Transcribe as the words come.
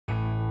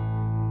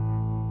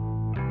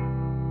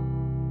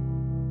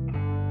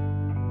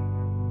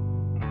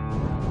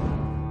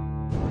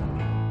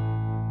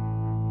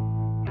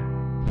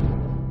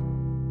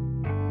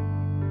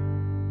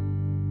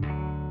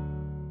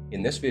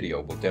In this video,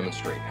 we'll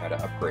demonstrate how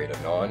to upgrade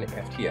a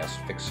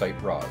non-FTS fixed-site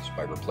RAWS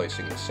by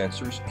replacing the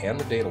sensors and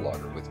the data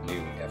logger with new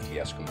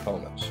FTS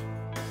components.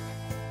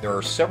 There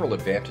are several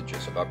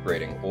advantages of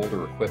upgrading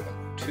older equipment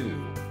to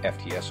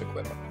FTS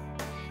equipment.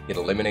 It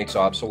eliminates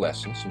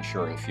obsolescence,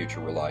 ensuring future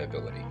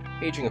reliability.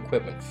 Aging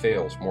equipment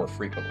fails more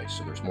frequently,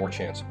 so there's more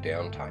chance of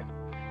downtime.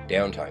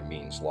 Downtime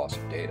means loss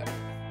of data.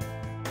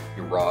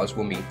 Your RAWS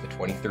will meet the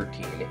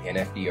 2013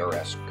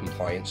 NFDRS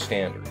compliance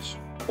standards.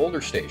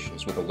 Older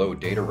stations with a low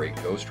data rate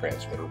GOES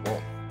transmitter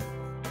won't.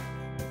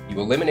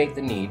 You eliminate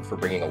the need for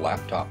bringing a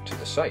laptop to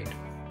the site.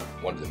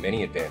 One of the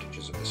many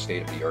advantages of the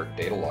state-of-the-art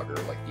data logger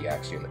like the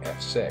Axiom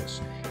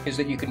F6 is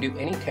that you can do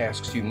any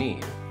tasks you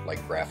need, like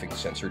graphing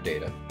sensor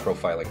data,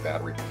 profiling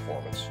battery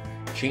performance,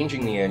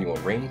 changing the annual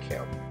rain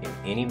count in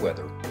any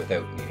weather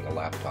without needing a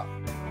laptop.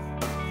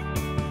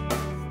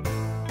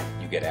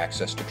 You get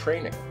access to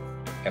training.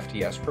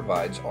 FTS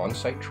provides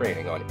on-site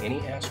training on any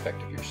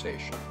aspect of your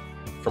station,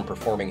 from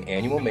performing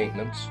annual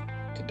maintenance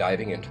to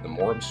diving into the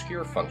more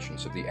obscure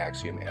functions of the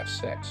Axiom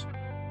F6.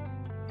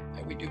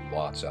 And we do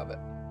lots of it.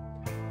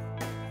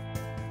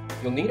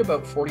 You'll need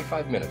about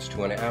 45 minutes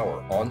to an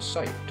hour on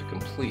site to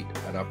complete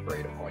an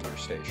upgrade on your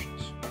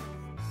stations.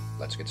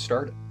 Let's get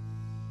started.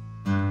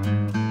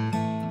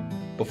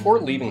 Before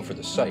leaving for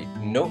the site,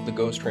 note the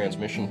GOES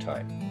transmission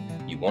time.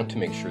 You want to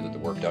make sure that the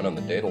work done on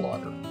the data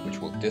logger, which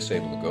will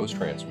disable the GOES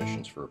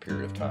transmissions for a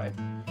period of time,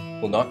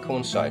 will not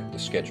coincide with the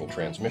scheduled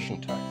transmission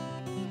time.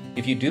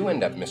 If you do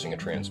end up missing a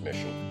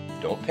transmission,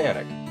 don't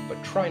panic,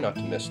 but try not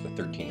to miss the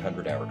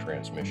 1300-hour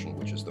transmission,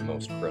 which is the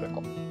most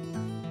critical.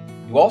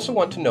 You also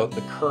want to note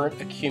the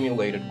current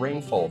accumulated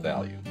rainfall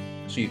value,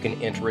 so you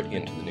can enter it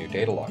into the new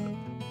data logger.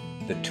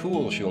 The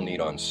tools you'll need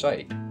on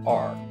site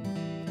are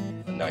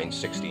a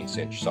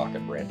 9/16"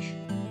 socket wrench,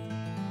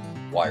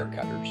 wire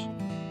cutters,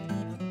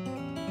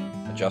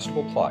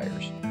 adjustable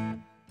pliers,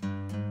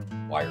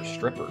 wire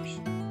strippers,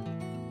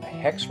 a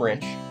hex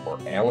wrench or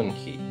Allen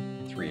key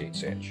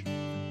 3/8",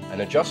 an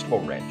adjustable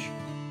wrench,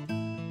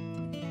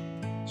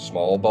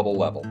 small bubble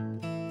level,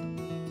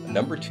 a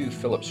number 2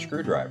 Phillips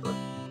screwdriver,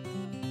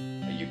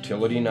 a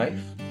utility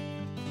knife,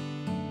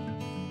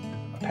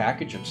 a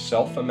package of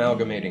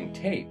self-amalgamating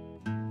tape.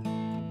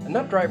 A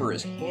nut driver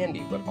is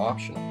handy but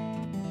optional.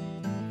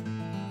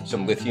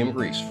 Some lithium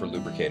grease for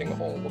lubricating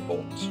all the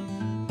bolts.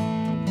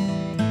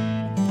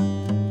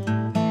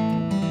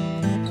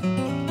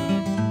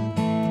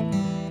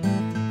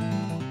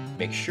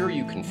 Make sure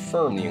you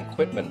confirm the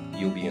equipment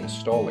you'll be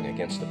installing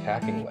against the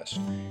packing list,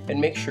 and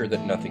make sure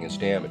that nothing is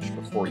damaged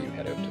before you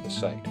head out to the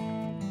site.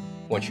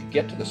 Once you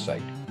get to the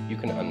site, you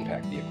can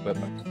unpack the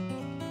equipment.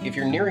 If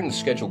you're nearing the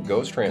scheduled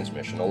GOES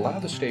transmission, allow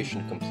the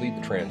station to complete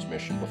the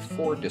transmission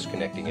before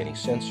disconnecting any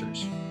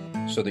sensors,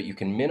 so that you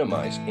can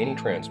minimize any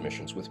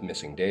transmissions with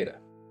missing data.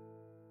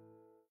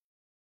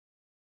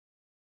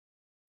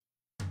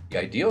 The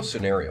ideal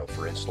scenario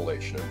for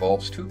installation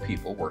involves 2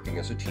 people working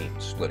as a team,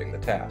 splitting the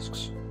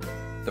tasks.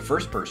 The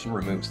first person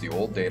removes the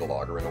old data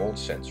logger and old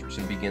sensors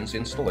and begins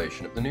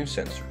installation of the new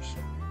sensors.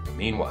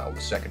 Meanwhile, the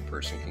second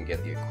person can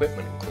get the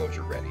equipment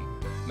enclosure ready,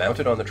 mount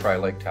it on the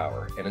tri-leg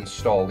tower, and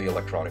install the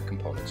electronic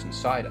components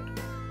inside it: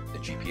 the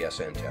GPS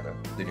antenna,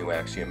 the new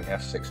Axiom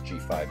F6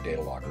 G5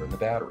 data logger, and the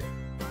battery.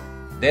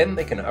 Then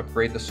they can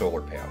upgrade the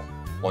solar panel.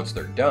 Once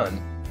they're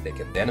done, they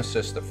can then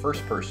assist the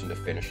first person to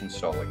finish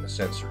installing the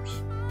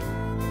sensors.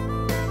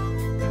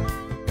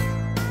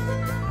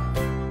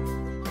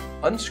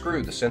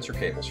 Unscrew the sensor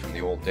cables from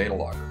the old data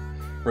logger.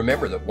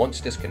 Remember that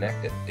once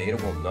disconnected, data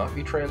will not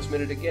be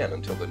transmitted again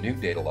until the new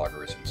data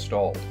logger is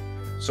installed.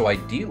 So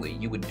ideally,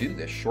 you would do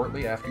this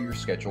shortly after your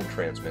scheduled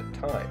transmit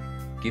time,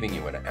 giving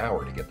you an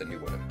hour to get the new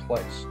one in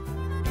place.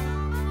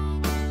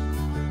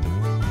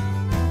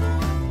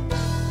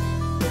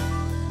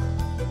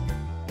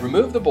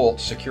 Remove the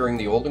bolts securing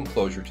the old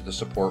enclosure to the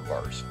support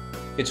bars.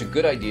 It's a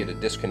good idea to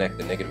disconnect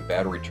the negative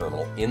battery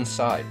terminal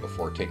inside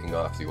before taking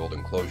off the old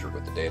enclosure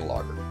with the data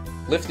logger.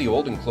 Lift the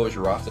old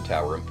enclosure off the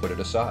tower and put it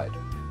aside.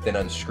 Then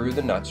unscrew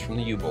the nuts from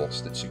the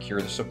U-bolts that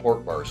secure the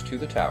support bars to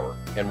the tower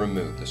and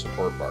remove the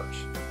support bars.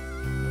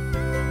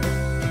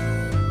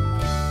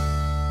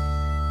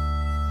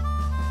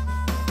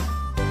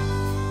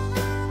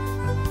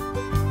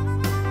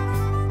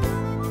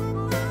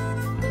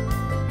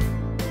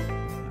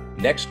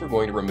 Next, we're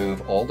going to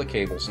remove all the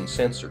cables and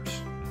sensors.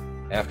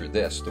 After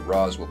this, the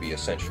RAWS will be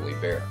essentially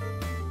bare.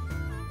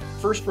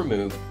 First,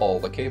 remove all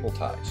the cable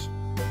ties.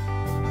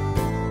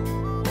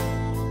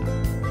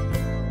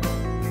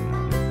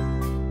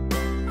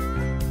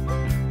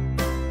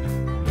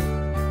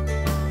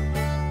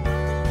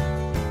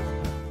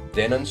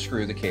 Then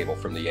unscrew the cable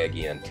from the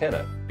Aggie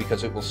antenna,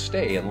 because it will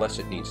stay unless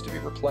it needs to be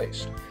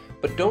replaced.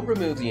 But don't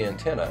remove the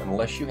antenna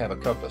unless you have a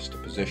compass to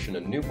position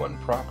a new one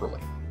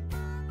properly.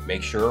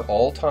 Make sure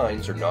all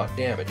tines are not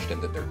damaged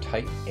and that they're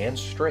tight and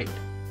straight.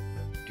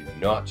 Do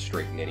not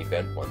straighten any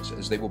bent ones,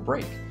 as they will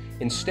break.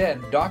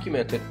 Instead,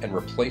 document it and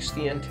replace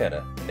the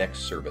antenna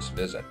next service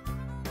visit.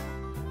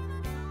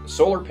 The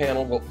solar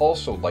panel will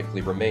also likely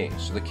remain,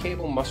 so the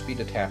cable must be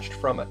detached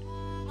from it.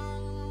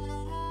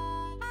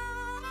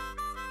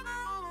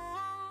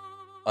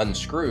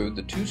 Unscrew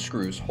the two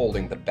screws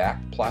holding the back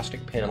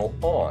plastic panel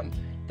on,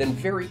 then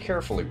very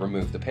carefully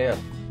remove the panel.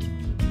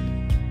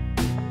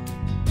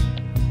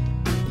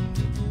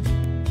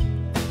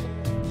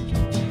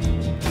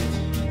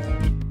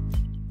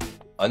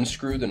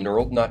 Unscrew the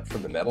knurled nut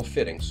from the metal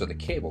fitting so the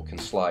cable can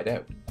slide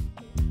out.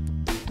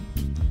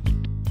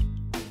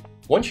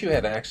 Once you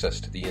have access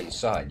to the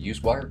inside,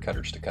 use wire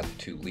cutters to cut the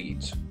two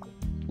leads.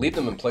 Leave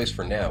them in place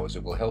for now, as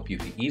it will help you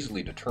to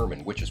easily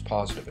determine which is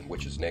positive and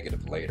which is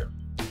negative later.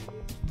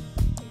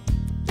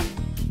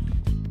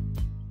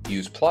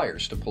 Use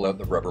pliers to pull out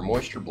the rubber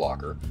moisture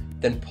blocker,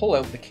 then pull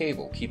out the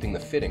cable, keeping the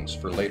fittings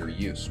for later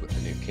use with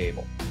the new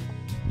cable.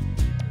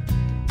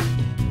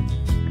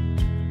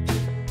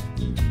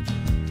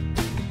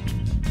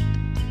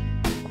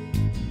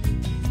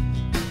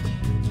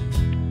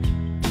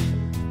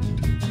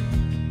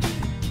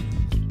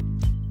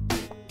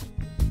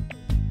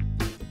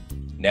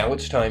 Now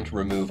it's time to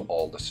remove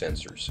all the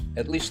sensors,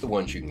 at least the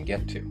ones you can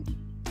get to.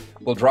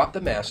 We'll drop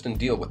the mast and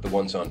deal with the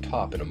ones on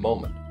top in a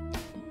moment.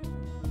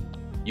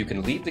 You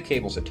can leave the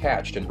cables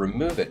attached and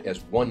remove it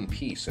as one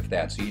piece if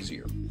that's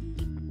easier.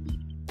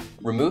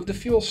 Remove the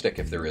fuel stick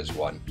if there is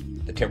one,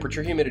 the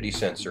temperature humidity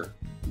sensor,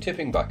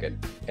 tipping bucket,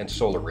 and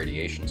solar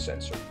radiation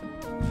sensor.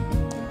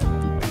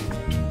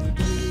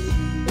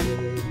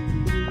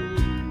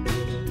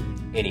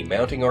 Any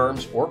mounting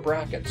arms or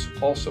brackets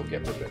also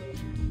get removed.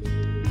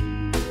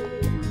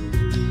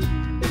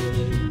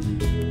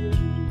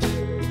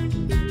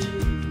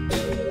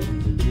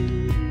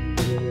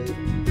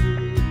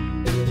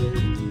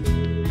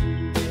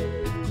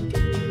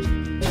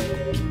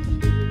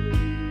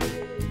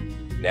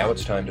 Now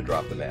it's time to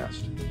drop the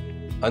mast.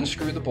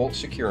 Unscrew the bolt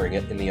securing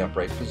it in the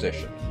upright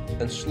position,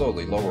 then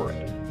slowly lower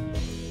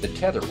it. The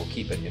tether will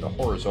keep it in a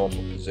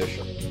horizontal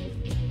position.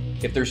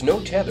 If there's no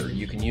tether,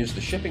 you can use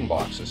the shipping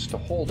boxes to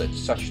hold it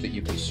such that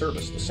you can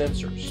service the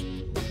sensors.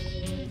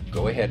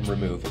 Go ahead and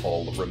remove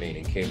all the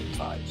remaining cable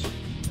ties.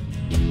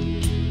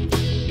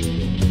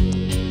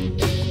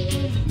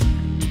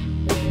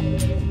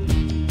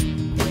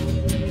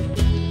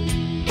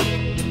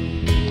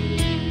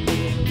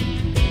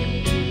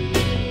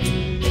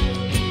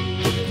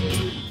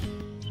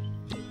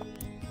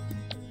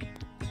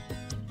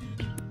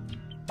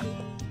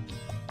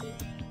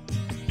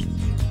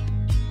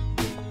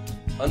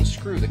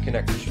 Unscrew the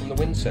connectors from the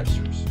wind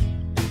sensors.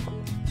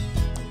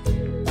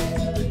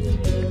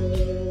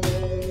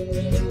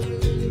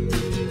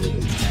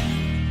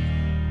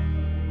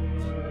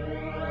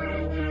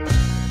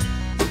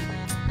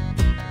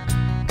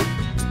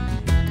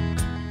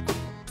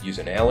 Use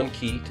an Allen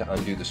key to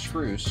undo the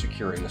screws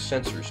securing the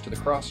sensors to the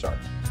crossarm.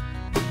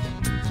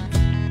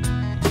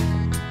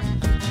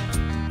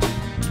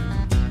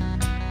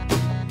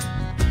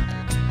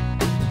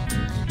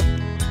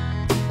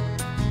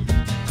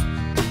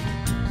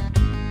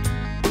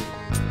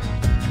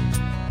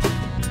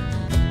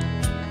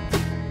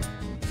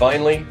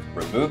 Finally,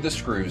 remove the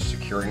screws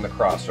securing the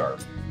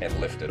crossarm and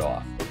lift it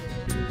off.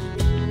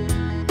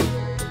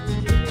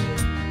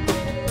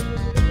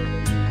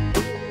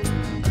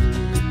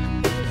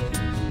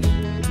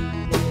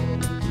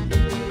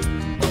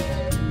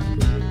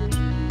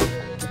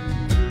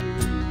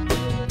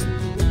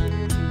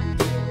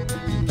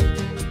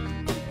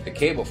 The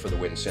cable for the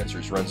wind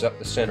sensors runs up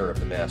the center of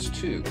the mast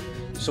tube,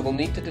 so we'll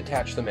need to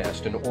detach the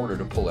mast in order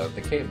to pull out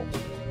the cable.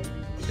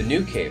 The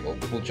new cable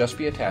will just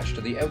be attached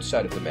to the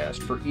outside of the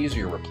mast for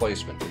easier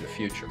replacement in the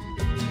future.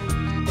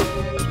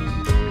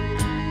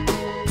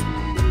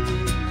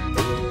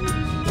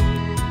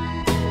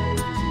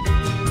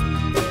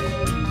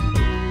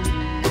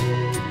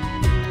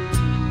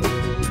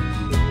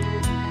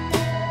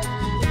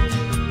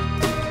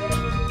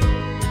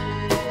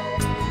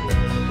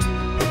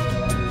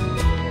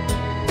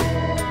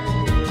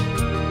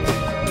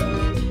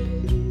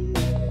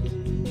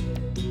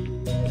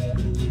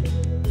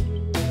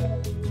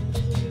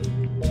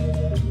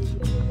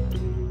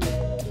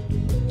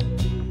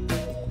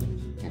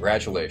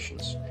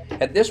 Congratulations.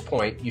 At this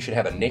point, you should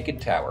have a naked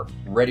tower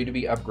ready to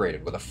be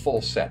upgraded with a full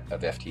set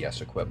of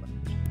FTS equipment.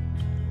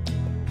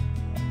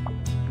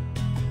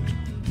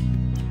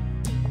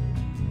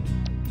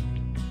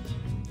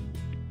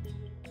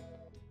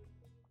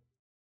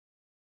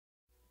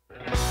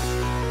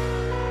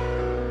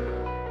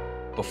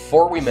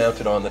 Before we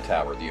mount it on the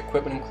tower, the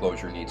equipment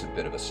enclosure needs a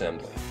bit of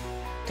assembly.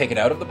 Take it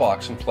out of the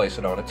box and place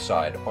it on its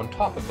side on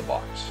top of the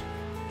box.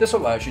 This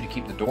allows you to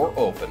keep the door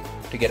open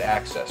to get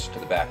access to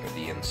the back of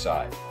the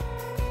inside.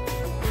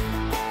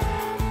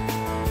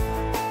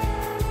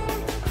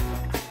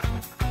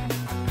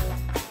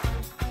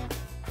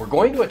 We're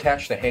going to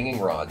attach the hanging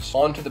rods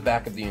onto the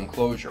back of the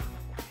enclosure.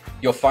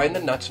 You'll find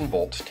the nuts and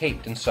bolts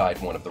taped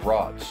inside one of the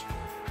rods.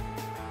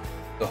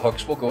 The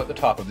hooks will go at the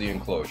top of the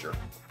enclosure.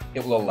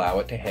 It will allow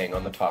it to hang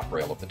on the top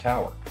rail of the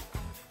tower.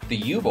 The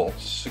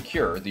U-bolts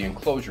secure the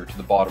enclosure to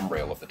the bottom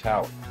rail of the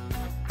tower.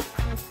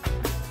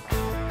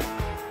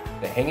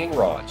 The hanging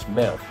rods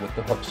mount with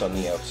the hooks on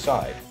the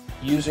outside,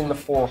 using the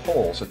 4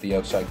 holes at the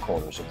outside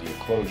corners of the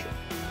enclosure.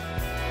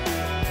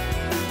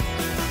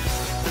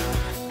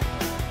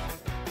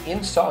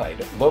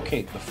 Inside,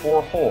 locate the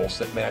 4 holes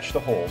that match the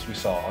holes we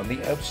saw on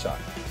the outside.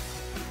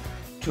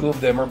 2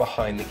 of them are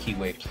behind the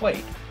keyway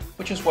plate,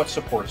 which is what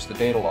supports the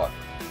datalogger.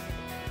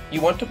 You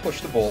want to push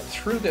the bolt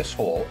through this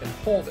hole and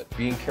hold it,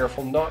 being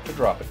careful not to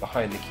drop it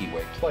behind the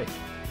keyway plate.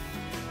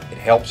 It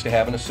helps to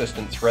have an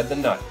assistant thread the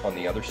nut on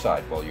the other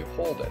side while you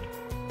hold it,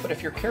 but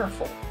if you're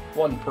careful,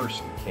 one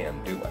person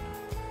can do it.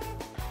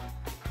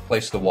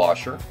 Place the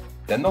washer,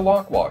 then the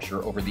lock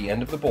washer over the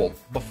end of the bolt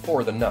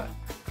before the nut.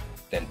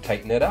 Then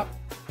tighten it up,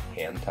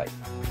 hand tighten.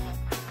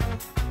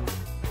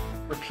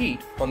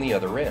 Repeat on the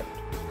other end.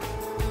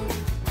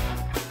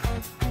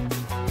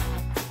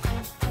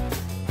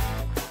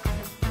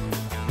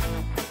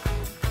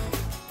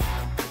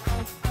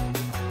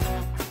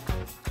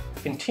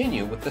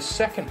 Continue with the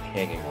second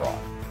hanging rod.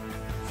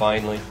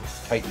 Finally,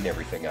 tighten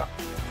everything up.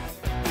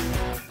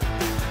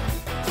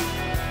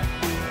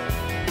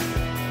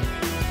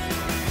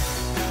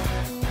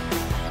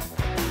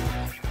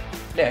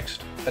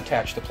 Next,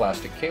 attach the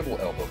plastic cable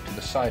elbow to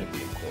the side of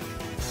the enclosure.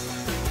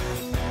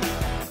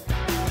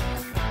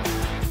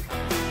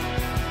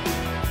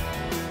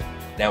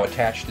 Now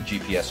attach the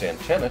GPS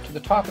antenna to the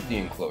top of the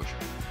enclosure.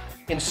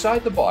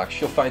 Inside the box,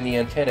 you'll find the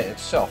antenna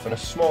itself and a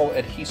small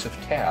adhesive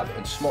tab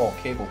and small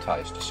cable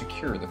ties to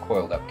secure the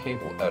coiled up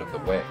cable out of the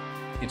way.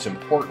 It's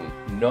important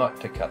not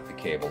to cut the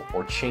cable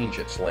or change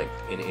its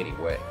length in any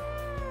way.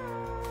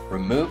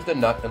 Remove the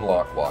nut and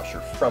lock washer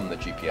from the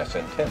GPS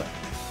antenna.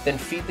 Then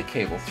feed the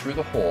cable through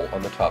the hole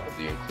on the top of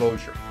the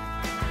enclosure.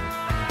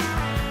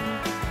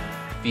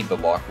 Feed the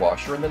lock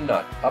washer and the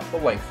nut up the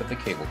length of the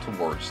cable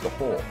towards the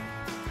hole.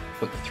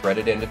 Put the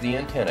threaded end of the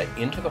antenna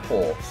into the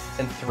hole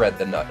and thread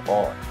the nut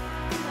on.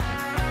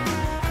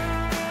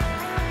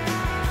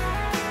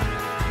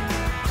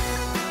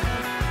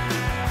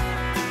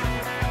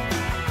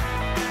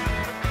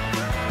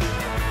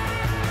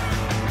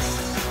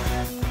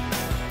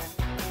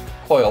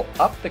 Coil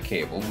up the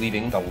cable,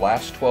 leaving the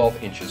last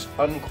 12 inches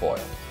uncoiled.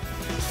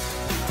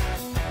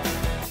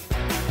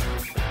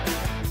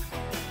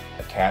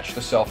 Attach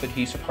the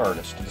self-adhesive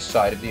harness to the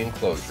side of the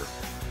enclosure.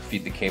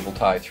 Feed the cable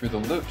tie through the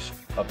loops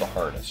of the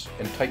harness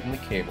and tighten the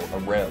cable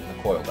around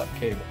the coiled up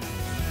cable.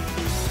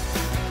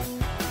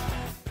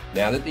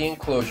 Now that the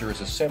enclosure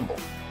is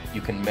assembled, you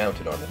can mount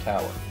it on the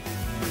tower.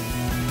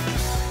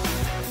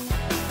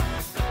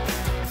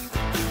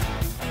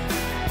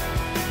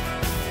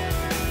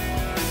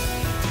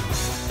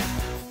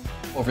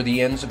 Over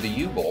the ends of the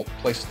U-bolt,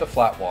 place the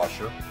flat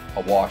washer,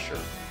 a washer,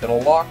 then a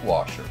lock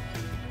washer,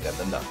 then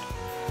the nut.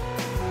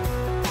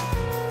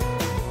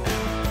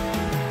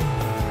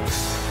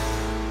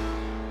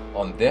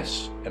 On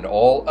this and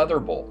all other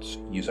bolts,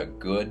 use a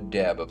good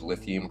dab of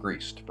lithium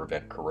grease to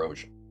prevent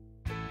corrosion.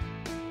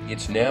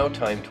 It's now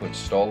time to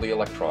install the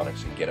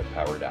electronics and get it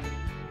powered up.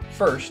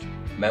 First,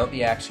 mount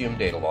the Axiom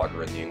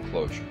datalogger in the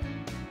enclosure.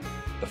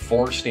 The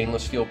 4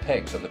 stainless steel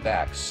pegs on the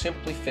back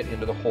simply fit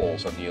into the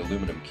holes on the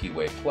aluminum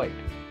keyway plate.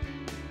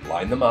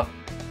 Line them up,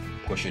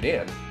 push it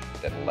in,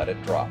 then let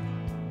it drop.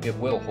 It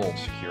will hold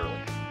securely.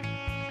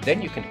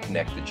 Then you can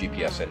connect the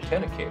GPS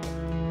antenna cable.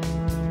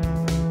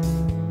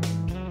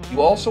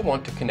 You also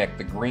want to connect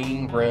the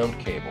green ground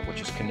cable,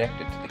 which is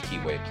connected to the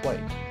keyway plate.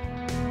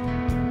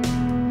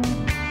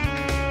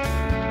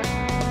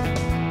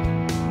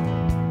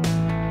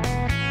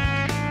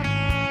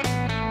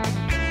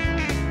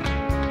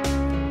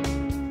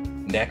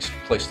 Next,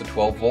 place the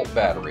 12-volt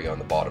battery on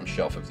the bottom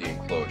shelf of the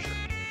enclosure.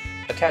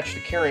 Attach the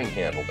carrying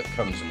handle that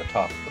comes in the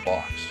top of the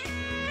box.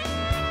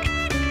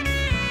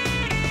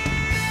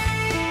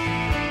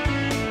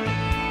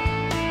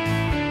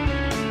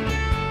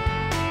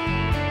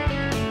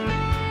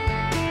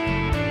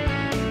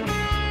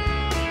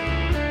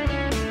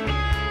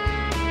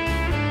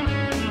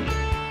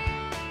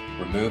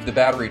 Remove the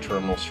battery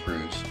terminal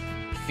screws,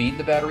 feed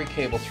the battery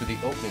cable through the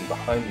opening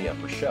behind the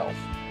upper shelf,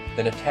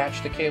 then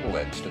attach the cable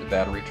ends to the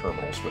battery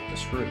terminals with the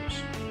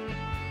screws.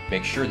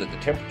 Make sure that the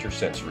temperature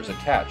sensor is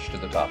attached to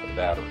the top of the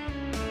battery.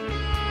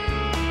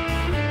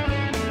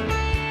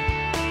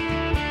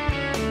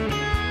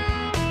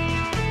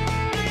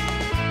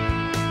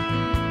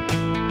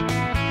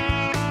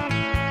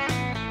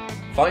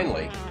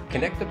 Finally,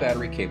 connect the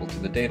battery cable to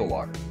the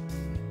datalogger.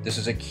 This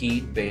is a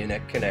keyed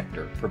bayonet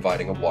connector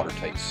providing a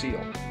watertight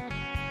seal.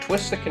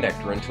 Twist the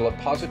connector until it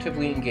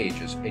positively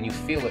engages and you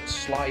feel it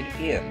slide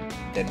in,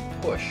 then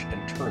push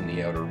and turn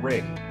the outer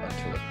ring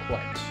until it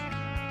clicks.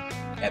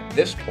 At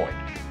this point,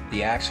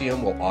 the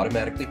Axiom will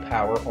automatically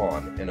power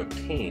on and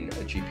obtain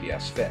a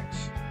GPS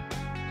fix.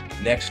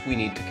 Next, we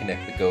need to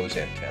connect the GOES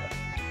antenna.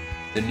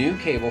 The new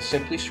cable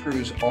simply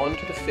screws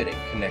onto the fitting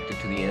connected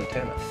to the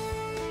antenna.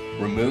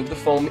 Remove the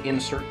foam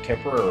insert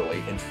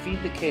temporarily and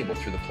feed the cable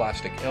through the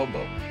plastic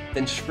elbow,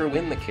 then screw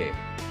in the cable.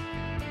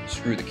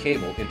 Screw the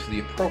cable into the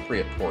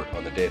appropriate port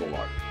on the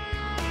datalogger.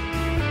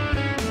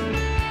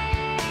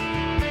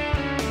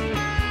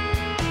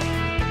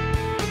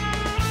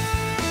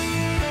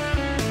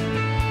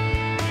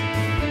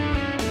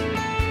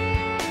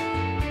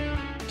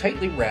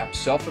 Tightly wrap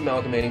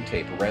self-amalgamating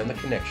tape around the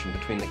connection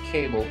between the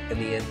cable and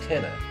the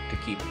antenna to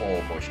keep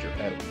all moisture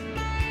out.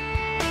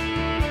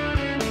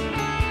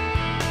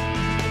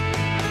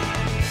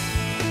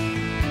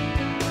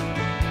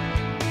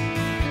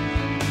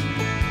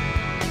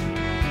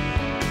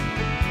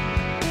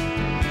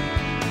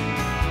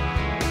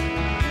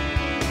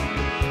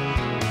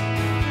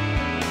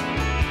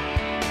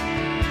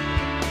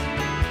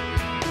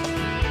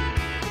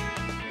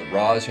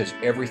 RAWS has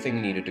everything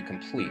needed to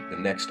complete the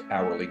next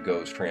hourly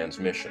GOES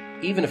transmission,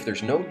 even if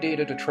there's no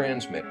data to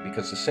transmit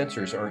because the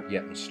sensors aren't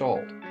yet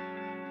installed.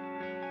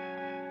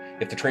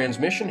 If the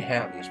transmission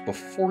happens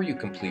before you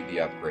complete the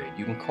upgrade,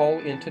 you can call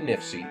into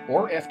NIFC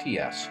or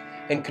FTS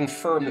and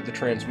confirm that the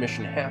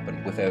transmission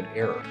happened without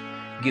error,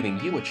 giving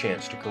you a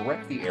chance to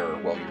correct the error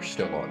while you're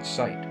still on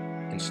site,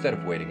 instead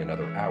of waiting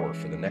another hour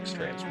for the next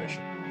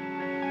transmission.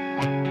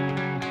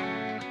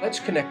 Let's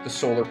connect the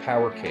solar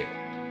power cable.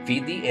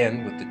 Feed the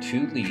end with the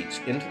 2 leads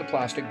into the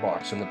plastic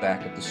box in the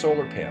back of the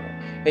solar panel,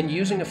 and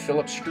using a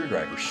Phillips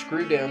screwdriver,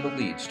 screw down the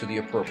leads to the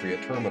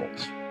appropriate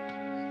terminals.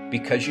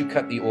 Because you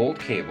cut the old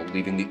cable,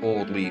 leaving the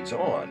old leads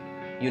on,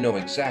 you know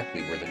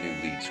exactly where the new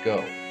leads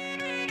go.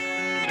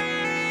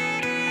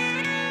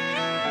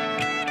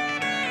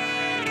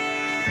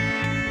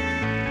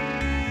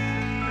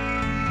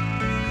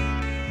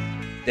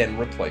 Then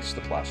replace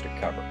the plastic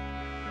cover.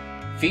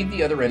 Feed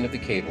the other end of the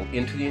cable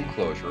into the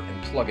enclosure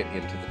and plug it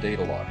into the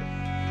data logger.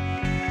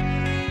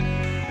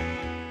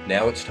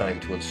 Now it's time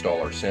to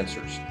install our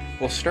sensors.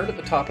 We'll start at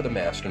the top of the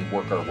mast and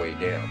work our way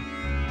down.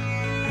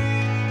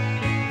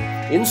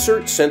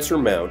 Insert sensor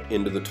mount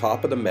into the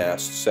top of the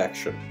mast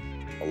section.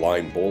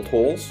 Align bolt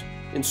holes,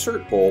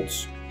 insert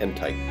bolts, and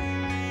tighten.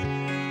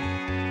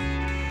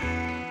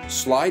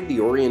 Slide the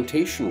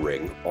orientation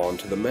ring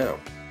onto the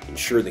mount.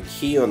 Ensure the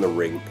key on the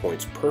ring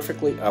points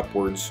perfectly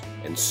upwards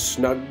and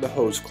snug the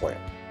hose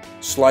clamp.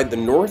 Slide the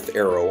north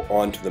arrow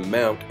onto the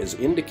mount as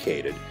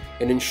indicated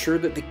and ensure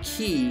that the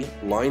key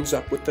lines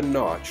up with the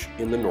notch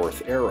in the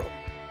north arrow.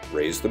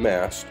 Raise the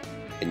mast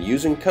and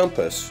using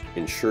compass,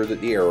 ensure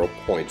that the arrow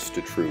points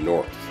to true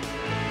north.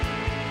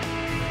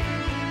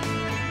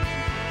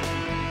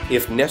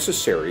 If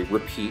necessary,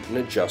 repeat and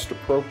adjust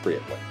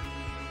appropriately.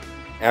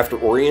 After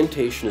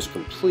orientation is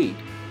complete,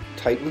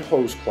 tighten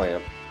hose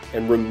clamp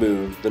and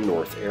remove the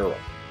north arrow.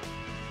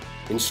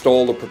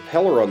 Install the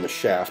propeller on the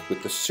shaft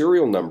with the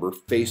serial number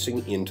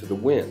facing into the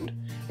wind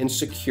and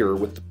secure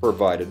with the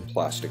provided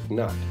plastic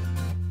nut.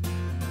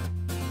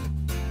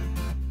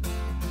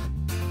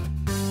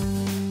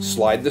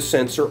 Slide the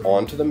sensor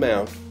onto the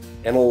mount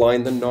and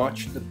align the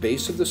notch at the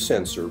base of the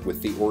sensor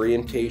with the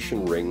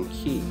orientation ring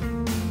key.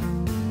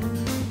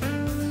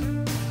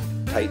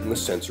 Tighten the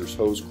sensor's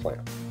hose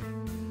clamp.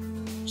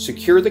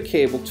 Secure the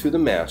cable to the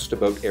mast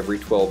about every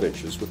 12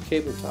 inches with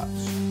cable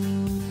ties.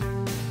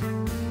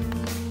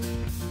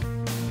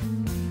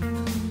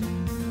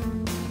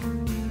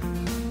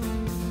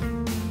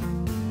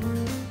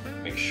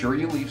 Make sure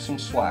you leave some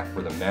slack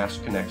where the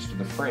mast connects to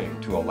the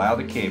frame to allow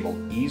the cable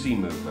easy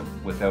movement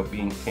without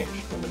being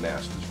pinched when the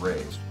mast is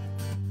raised.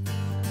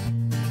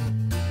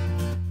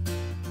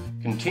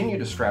 Continue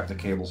to strap the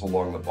cables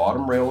along the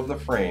bottom rail of the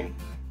frame,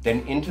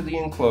 then into the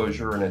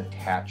enclosure and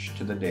attach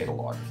to the data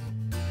logger.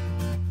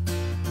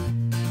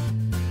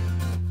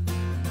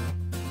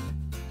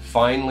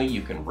 Finally,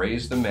 you can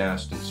raise the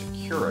mast and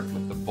secure it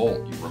with the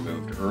bolt you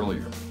removed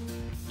earlier.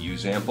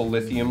 Use ample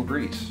lithium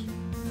grease.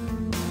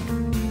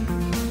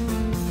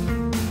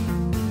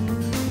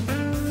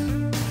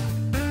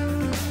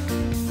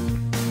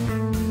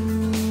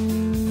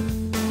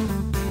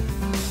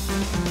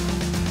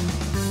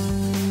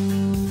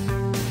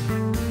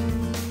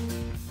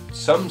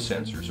 Some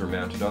sensors are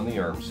mounted on the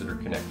arms that are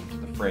connected to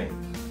the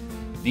frame.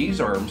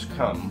 These arms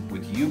come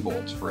with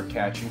U-bolts for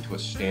attaching to a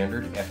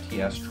standard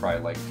FTS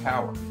tri-leg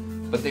tower,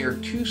 but they are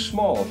too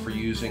small for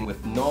using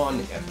with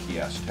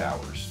non-FTS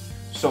towers,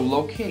 so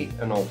locate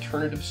an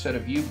alternative set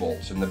of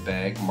U-bolts in the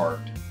bag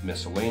marked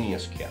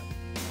Miscellaneous Kit.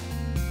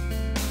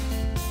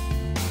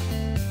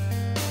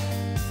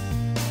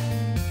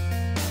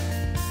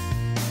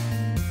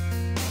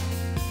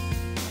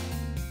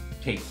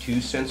 Take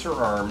 2 sensor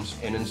arms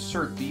and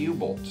insert the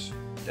U-bolts,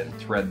 then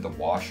thread the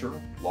washer,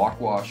 lock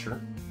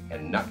washer,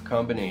 and nut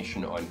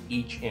combination on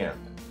each end.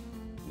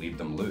 Leave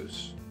them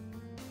loose.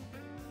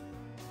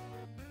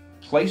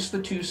 Place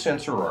the 2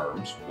 sensor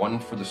arms, one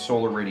for the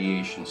solar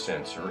radiation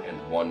sensor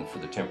and one for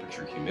the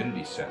temperature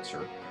humidity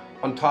sensor,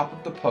 on top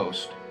of the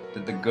post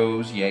that the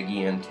GOES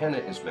Yagi antenna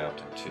is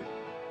mounted to.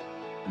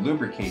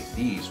 Lubricate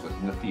these with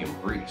lithium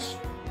grease,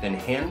 then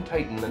hand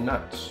tighten the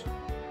nuts.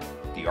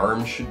 The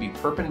arms should be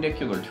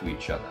perpendicular to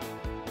each other.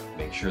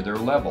 Make sure they're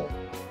level,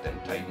 then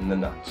tighten the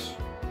nuts.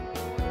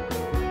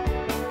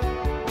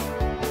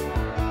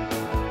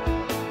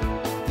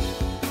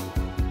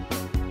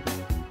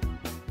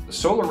 The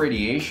solar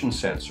radiation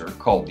sensor,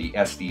 called the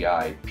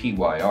SDI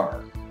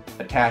PYR,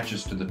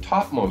 attaches to the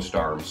topmost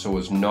arm so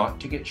as not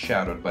to get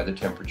shadowed by the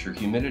temperature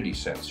humidity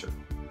sensor.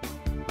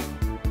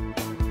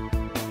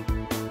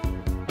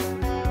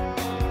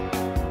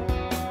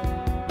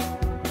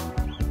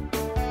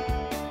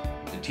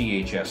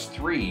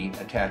 THS3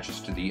 attaches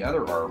to the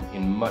other arm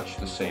in much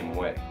the same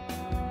way.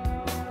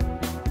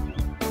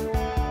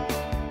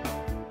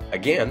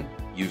 Again,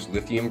 use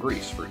lithium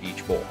grease for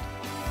each bolt.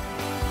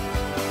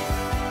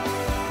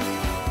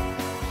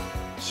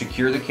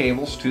 Secure the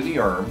cables to the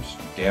arms,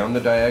 down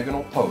the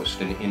diagonal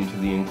post and into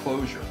the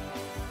enclosure.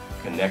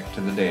 Connect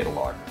to the data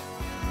logger.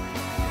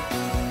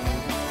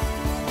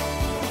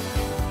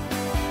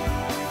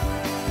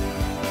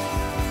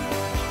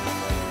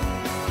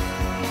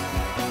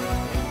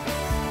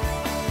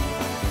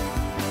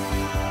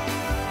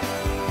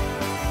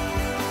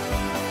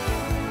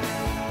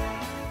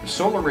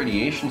 solar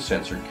radiation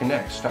sensor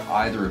connects to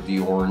either of the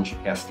orange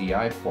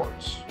SDI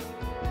ports.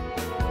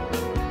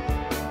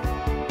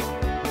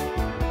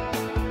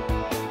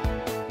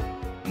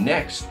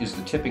 Next is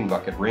the tipping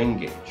bucket rain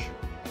gauge.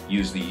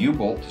 Use the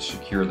U-bolt to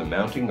secure the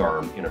mounting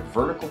arm in a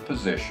vertical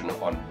position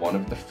on one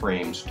of the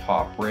frame's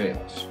top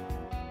rails.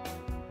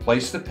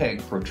 Place the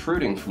peg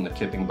protruding from the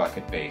tipping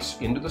bucket base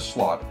into the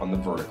slot on the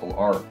vertical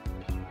arm.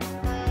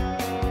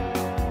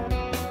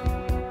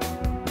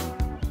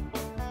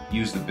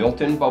 Use the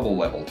built-in bubble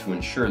level to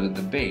ensure that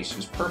the base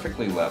is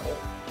perfectly level,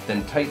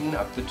 then tighten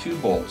up the 2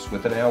 bolts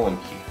with an Allen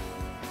key.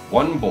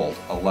 One bolt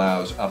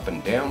allows up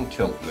and down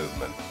tilt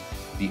movement,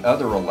 the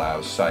other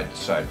allows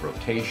side-to-side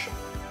rotation.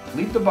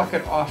 Leave the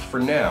bucket off for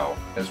now,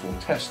 as we'll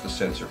test the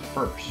sensor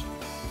first.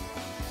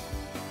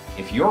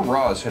 If your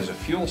RAWS has a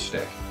fuel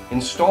stick,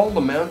 install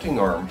the mounting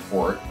arm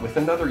for it with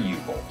another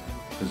U-bolt,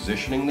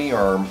 positioning the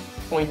arm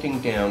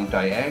pointing down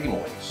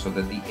diagonally so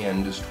that the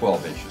end is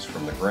 12 inches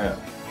from the ground.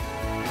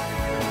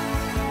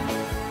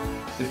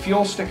 The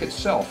fuel stick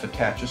itself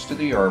attaches to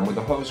the arm with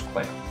a hose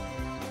clamp.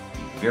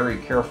 Be very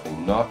careful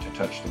not to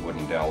touch the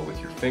wooden dowel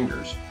with your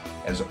fingers,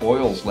 as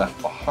oils left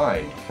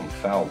behind can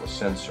foul the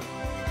sensor.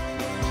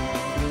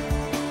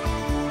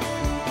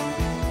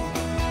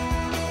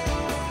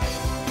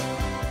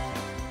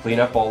 Clean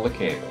up all the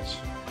cables.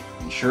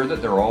 Ensure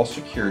that they're all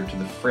secured to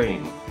the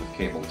frame with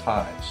cable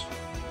ties.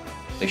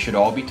 They should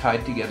all be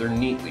tied together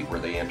neatly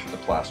where they enter the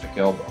plastic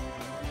elbow.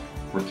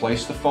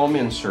 Replace the foam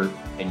insert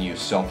and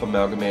use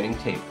self-amalgamating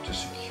tape to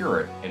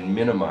secure it and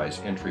minimize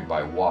entry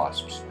by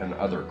wasps and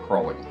other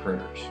crawling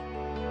critters.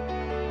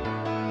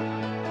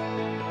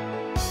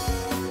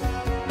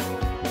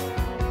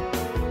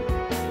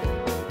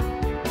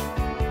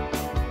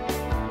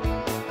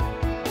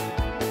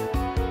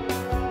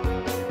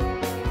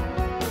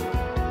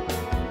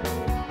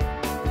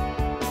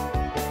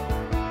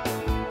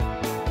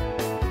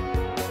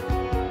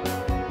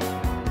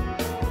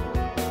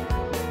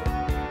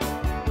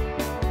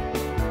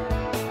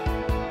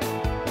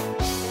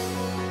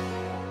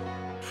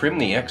 Trim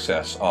the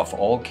excess off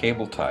all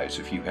cable ties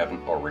if you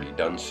haven't already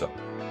done so.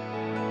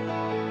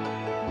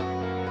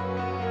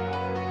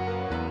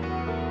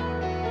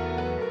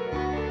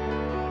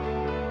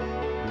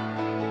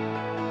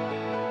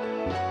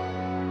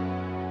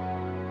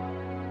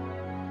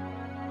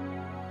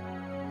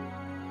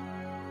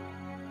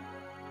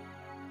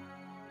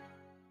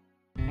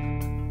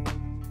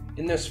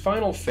 In this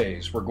final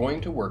phase, we're going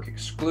to work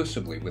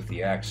exclusively with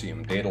the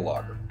Axiom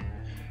datalogger.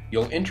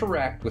 You'll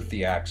interact with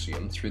the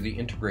Axiom through the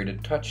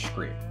integrated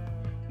touchscreen.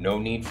 No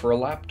need for a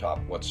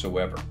laptop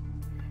whatsoever.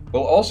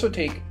 We'll also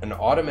take an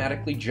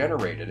automatically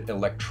generated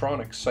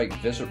electronic site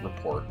visit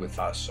report with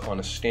us on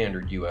a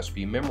standard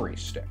USB memory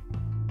stick.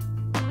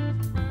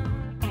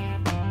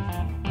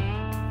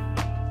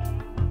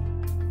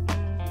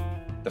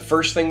 The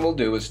first thing we'll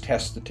do is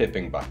test the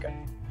tipping bucket.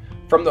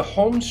 From the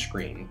home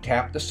screen,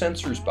 tap the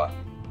Sensors button.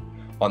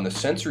 On the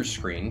Sensors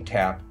screen,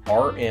 tap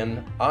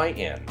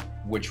RNIN,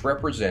 which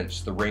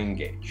represents the rain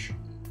gauge.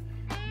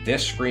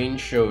 This screen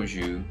shows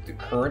you the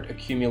current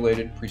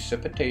accumulated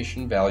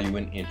precipitation value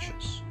in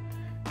inches.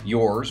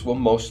 Yours will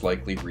most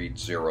likely read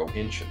 0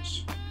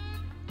 inches.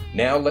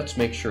 Now let's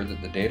make sure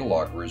that the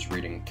datalogger is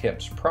reading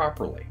tips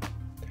properly.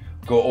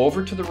 Go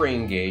over to the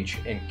rain gauge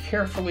and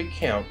carefully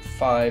count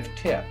 5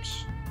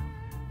 tips.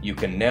 You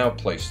can now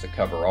place the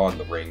cover on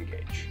the rain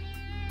gauge.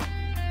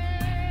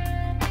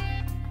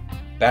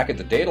 Back at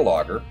the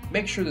datalogger,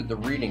 make sure that the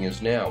reading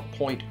is now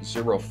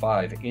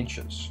 0.05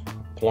 inches,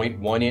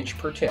 0.1 inch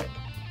per tip.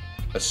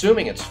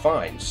 Assuming it's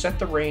fine, set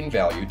the rain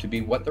value to be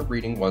what the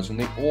reading was in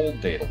the old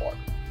datalogger.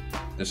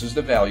 This is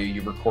the value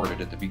you recorded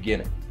at the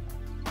beginning.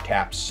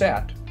 Tap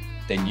Set,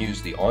 then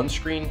use the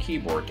on-screen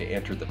keyboard to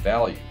enter the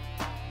value,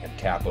 and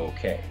tap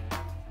OK.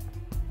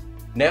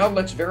 Now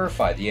let's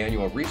verify the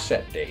annual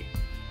reset date.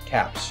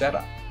 Tap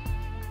Setup.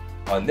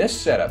 On this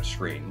setup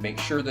screen, make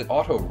sure that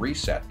Auto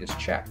Reset is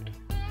checked.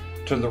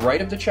 To the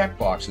right of the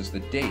checkbox is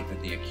the date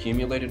that the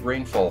accumulated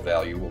rainfall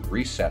value will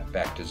reset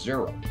back to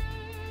 0.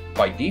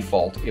 By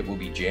default, it will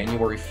be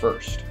January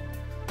 1st.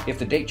 If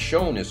the date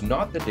shown is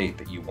not the date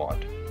that you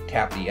want,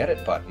 tap the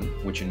Edit button,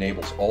 which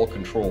enables all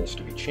controls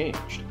to be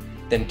changed.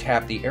 Then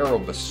tap the arrow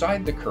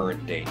beside the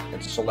current date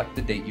and select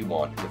the date you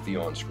want with the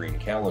on-screen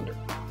calendar.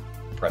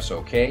 Press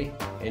OK,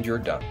 and you're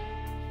done.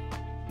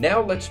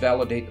 Now let's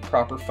validate the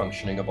proper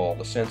functioning of all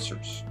the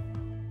sensors.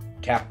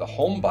 Tap the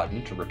Home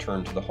button to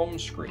return to the home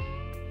screen.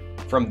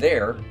 From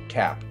there,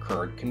 tap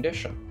Current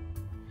Condition.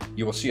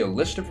 You will see a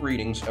list of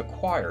readings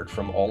acquired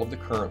from all of the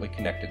currently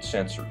connected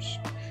sensors.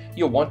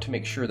 You'll want to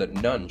make sure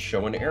that none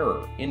show an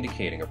error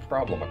indicating a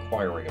problem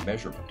acquiring a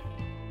measurement.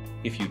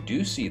 If you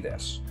do see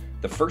this,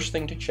 the first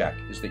thing to check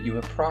is that you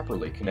have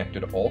properly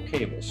connected all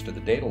cables to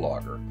the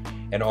datalogger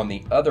and on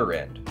the other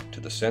end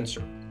to the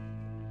sensor.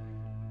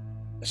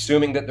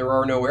 Assuming that there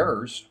are no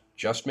errors,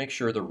 just make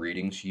sure the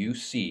readings you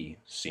see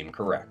seem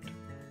correct.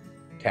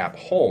 Tap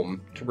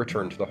Home to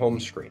return to the home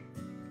screen.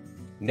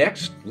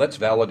 Next, let's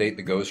validate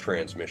the GOES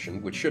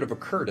transmission, which should have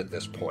occurred at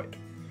this point.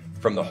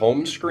 From the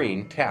home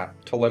screen, tap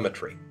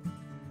Telemetry.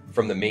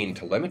 From the main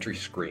telemetry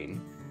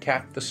screen,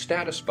 tap the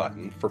status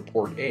button for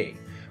port A,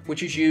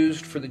 which is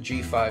used for the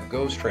G5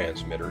 GOES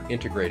transmitter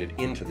integrated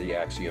into the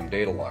Axiom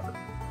datalogger.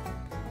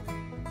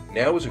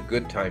 Now is a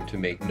good time to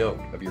make note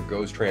of your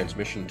GOES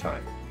transmission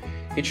time.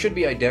 It should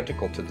be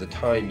identical to the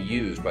time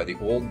used by the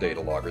old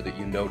datalogger that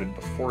you noted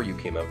before you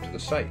came out to the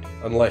site,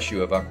 unless you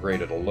have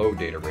upgraded a low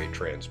data rate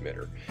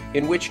transmitter,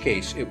 in which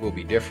case it will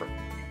be different.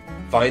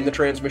 Find the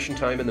transmission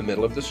time in the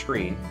middle of the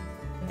screen.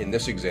 In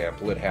this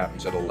example, it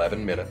happens at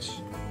 11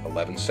 minutes,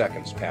 11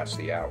 seconds past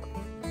the hour.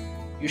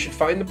 You should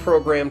find the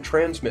program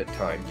transmit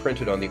time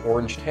printed on the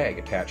orange tag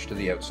attached to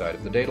the outside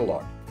of the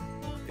datalogger.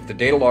 If the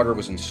datalogger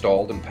was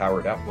installed and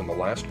powered up when the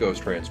last GOES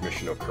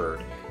transmission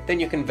occurred, then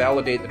you can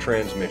validate the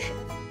transmission.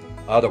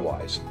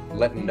 Otherwise,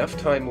 let enough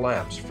time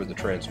lapse for the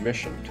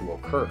transmission to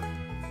occur.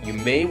 You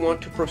may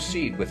want to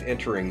proceed with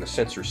entering the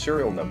sensor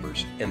serial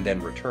numbers and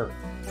then return.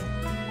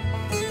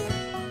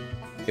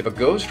 If a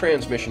GOES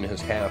transmission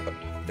has happened,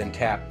 then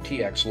tap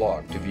TX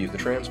log to view the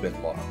transmit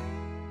log.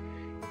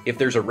 If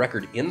there's a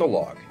record in the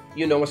log,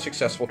 you know a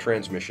successful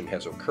transmission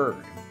has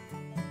occurred.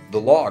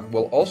 The log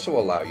will also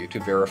allow you to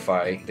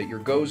verify that your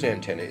GOES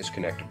antenna is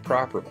connected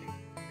properly.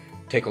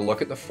 Take a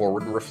look at the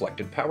forward and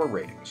reflected power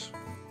ratings.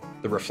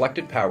 The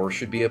reflected power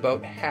should be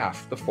about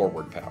half the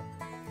forward power.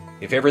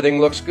 If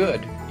everything looks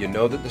good, you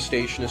know that the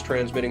station is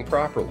transmitting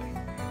properly.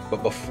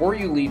 But before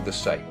you leave the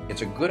site,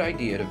 it's a good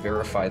idea to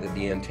verify that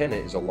the antenna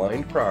is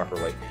aligned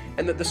properly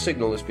and that the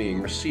signal is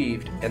being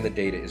received and the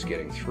data is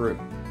getting through.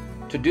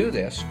 To do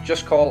this,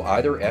 just call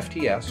either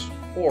FTS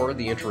or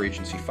the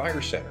Interagency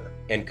Fire Center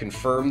and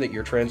confirm that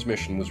your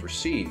transmission was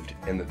received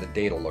and that the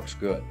data looks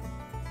good.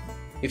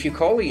 If you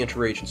call the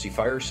Interagency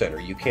Fire Center,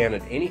 you can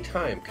at any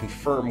time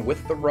confirm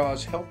with the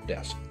RAWS help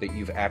desk that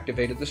you've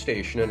activated the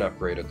station and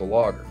upgraded the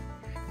logger.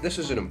 This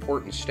is an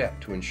important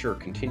step to ensure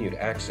continued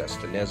access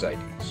to NES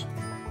IDs.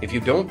 If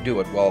you don't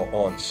do it while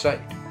on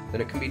site,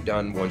 then it can be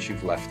done once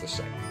you've left the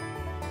site.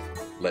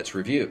 Let's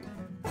review.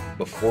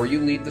 Before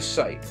you leave the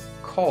site,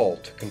 call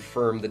to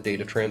confirm the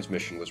data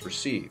transmission was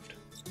received.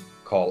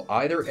 Call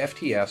either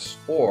FTS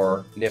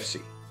or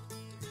NIFC.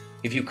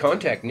 If you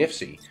contact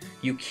NIFC,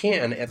 you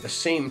can at the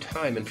same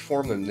time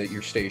inform them that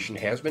your station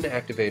has been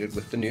activated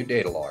with the new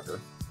datalogger.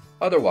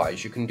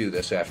 Otherwise, you can do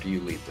this after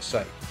you leave the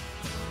site.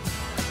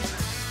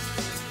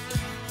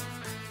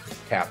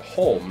 Tap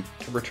Home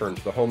to return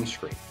to the home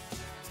screen.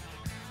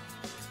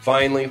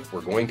 Finally,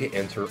 we're going to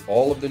enter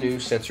all of the new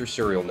sensor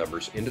serial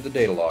numbers into the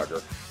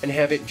datalogger and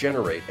have it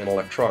generate an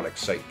electronic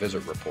site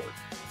visit report.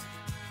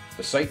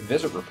 The site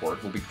visit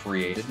report will be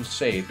created and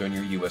saved on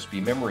your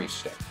USB memory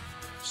stick,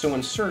 so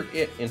insert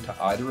it into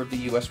either of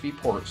the USB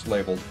ports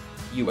labeled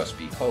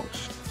USB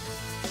host.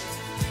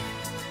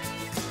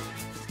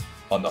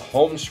 On the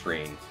home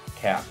screen,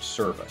 tap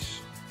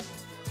Service.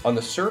 On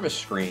the service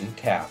screen,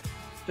 tap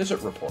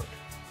Visit Report.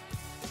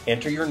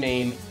 Enter your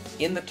name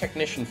in the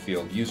technician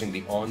field using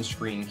the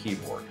on-screen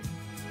keyboard.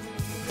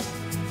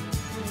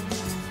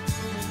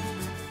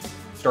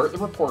 Start the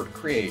report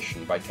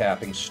creation by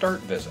tapping Start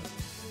Visit.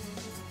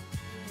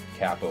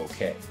 Tap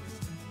OK.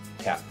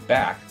 Tap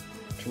Back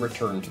to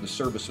return to the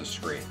services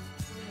screen.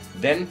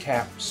 Then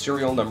tap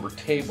Serial Number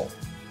Table.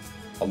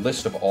 A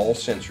list of all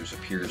sensors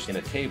appears in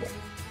a table.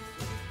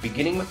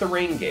 Beginning with the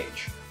rain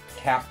gauge,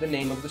 tap the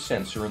name of the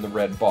sensor in the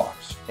red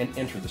box and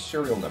enter the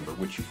serial number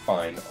which you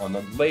find on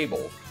the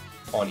label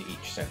on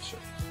each sensor.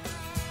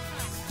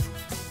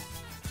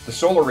 The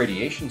solar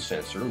radiation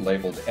sensor,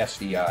 labeled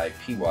SDI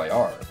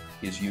RMYoung,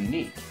 is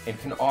unique and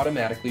can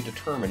automatically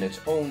determine its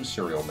own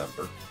serial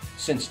number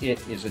since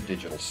it is a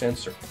digital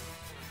sensor.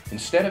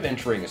 Instead of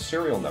entering a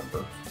serial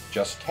number,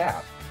 just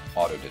tap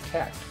Auto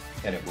Detect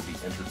and it will be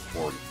entered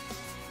for you.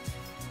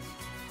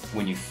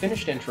 When you've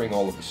finished entering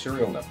all of the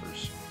serial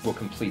numbers, we'll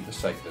complete the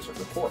site visit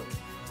report.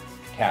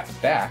 Tap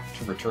Back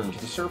to return to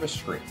the service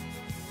screen.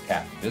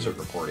 Tap Visit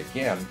Report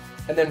again,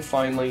 and then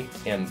finally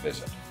End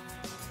Visit.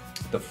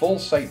 The full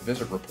site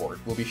visit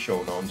report will be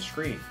shown on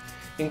screen,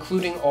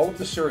 including all of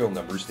the serial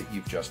numbers that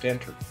you've just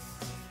entered.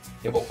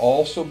 It will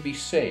also be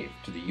saved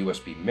to the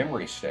USB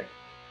memory stick,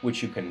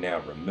 which you can now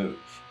remove.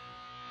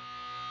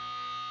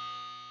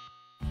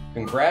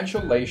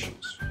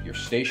 Congratulations! Your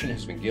station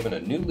has been given a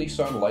new lease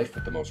on life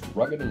with the most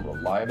rugged and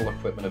reliable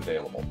equipment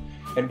available,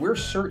 and we're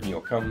certain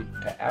you'll come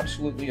to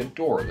absolutely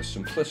adore the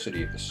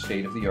simplicity of the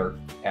state-of-the-art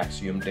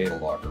Axiom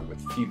datalogger with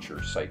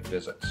future site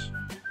visits.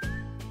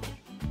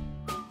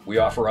 We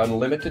offer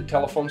unlimited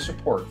telephone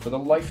support for the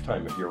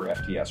lifetime of your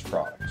FTS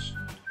products.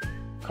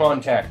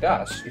 Contact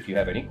us if you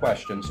have any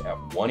questions at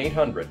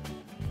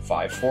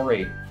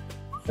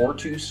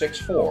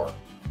 1-800-548-4264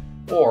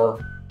 or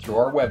through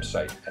our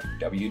website at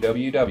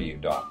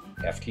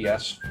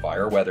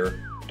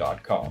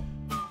www.ftsfireweather.com.